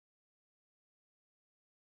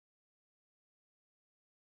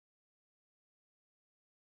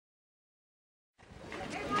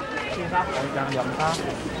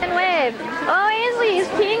And wave. Oh, Ainsley, he's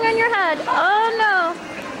peeing on your head. Oh no.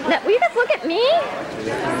 Now, will you guys look at me?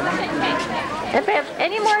 If I have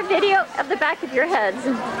any more video of the back of your heads.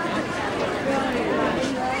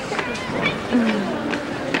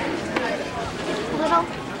 Little.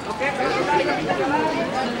 Am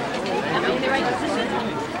I in the right position?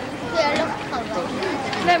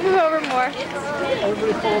 Now move over more.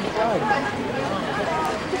 Everybody follow the flag.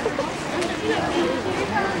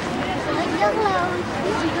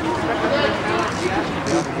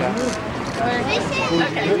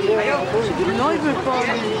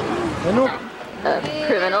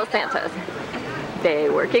 Criminal Santas. They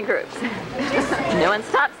work in groups. No one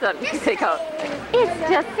stops them. They go, it's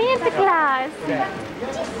just Santa Claus.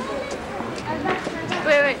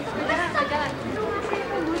 Wait.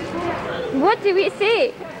 What do we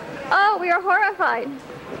see? Oh, we are horrified.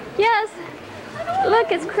 Yes.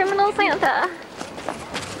 Look, it's Criminal Santa.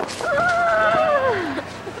 Ah.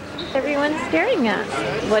 Everyone's staring at.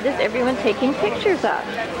 What is everyone taking pictures of?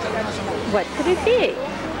 What could it be?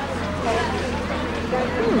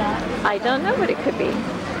 I don't know what it could be.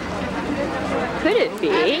 Could it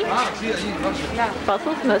be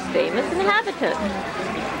Brussels' most famous inhabitant?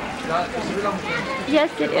 Yes,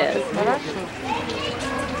 it is.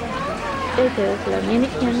 It is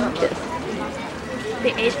Dominican kiss.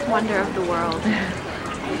 The eighth wonder of the world.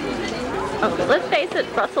 Okay, let's face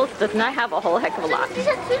it, Brussels does not have a whole heck of a lot. Of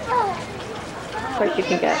course you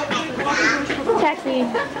can get taxi,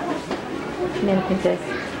 Dominican kiss,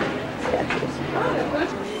 statues.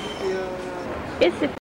 It's